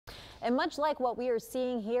And much like what we are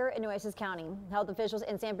seeing here in Nueces County, health officials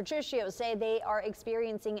in San Patricio say they are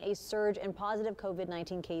experiencing a surge in positive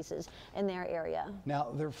COVID-19 cases in their area. Now,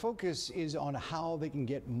 their focus is on how they can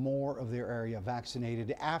get more of their area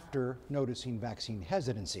vaccinated after noticing vaccine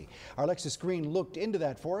hesitancy. Our Alexis Green looked into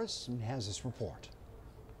that for us and has this report.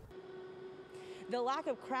 The lack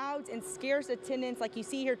of crowds and scarce attendance like you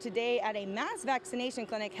see here today at a mass vaccination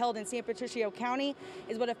clinic held in San Patricio County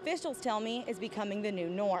is what officials tell me is becoming the new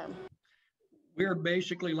norm. We are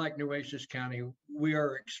basically like Nueces County. We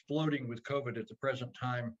are exploding with COVID at the present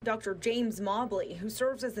time. Dr. James Mobley, who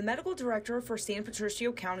serves as the medical director for San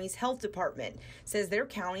Patricio County's health department, says their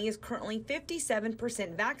county is currently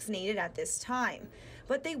 57% vaccinated at this time.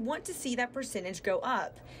 But they want to see that percentage go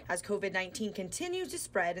up as COVID-19 continues to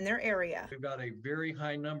spread in their area. We've got a very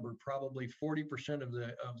high number, probably 40% of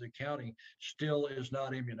the county still is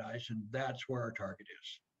not immunized, and that's where our target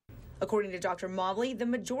is. According to Dr. Mobley, the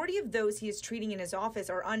majority of those he is treating in his office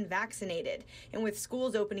are unvaccinated. And with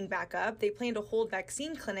schools opening back up, they plan to hold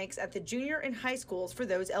vaccine clinics at the junior and high schools for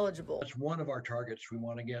those eligible. That's one of our targets we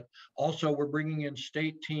want to get. Also, we're bringing in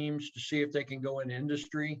state teams to see if they can go in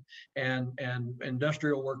industry, and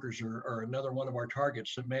industrial workers are another one of our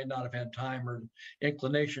targets that may not have had time or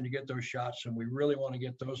inclination to get those shots, and we really want to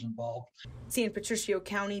get those involved. San Patricio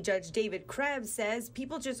County Judge David Krebs says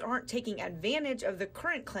people just aren't taking advantage of the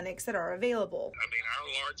current clinics that are available. I mean, our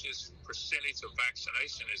largest percentage of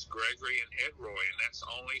vaccination is Gregory and Edroy, and that's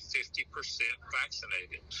only 50%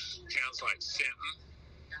 vaccinated. Towns like Sinton,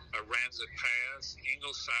 Aransas Pass,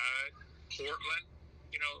 Ingleside, Portland,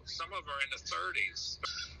 you know, some of them are in the 30s.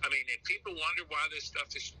 I mean, and people wonder why this stuff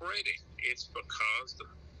is spreading. It's because the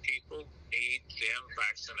people need them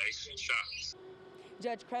vaccination shots.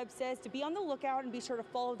 Judge Krebs says to be on the lookout and be sure to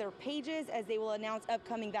follow their pages as they will announce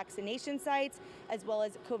upcoming vaccination sites as well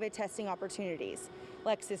as COVID testing opportunities.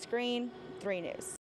 Alexis Green, 3 News.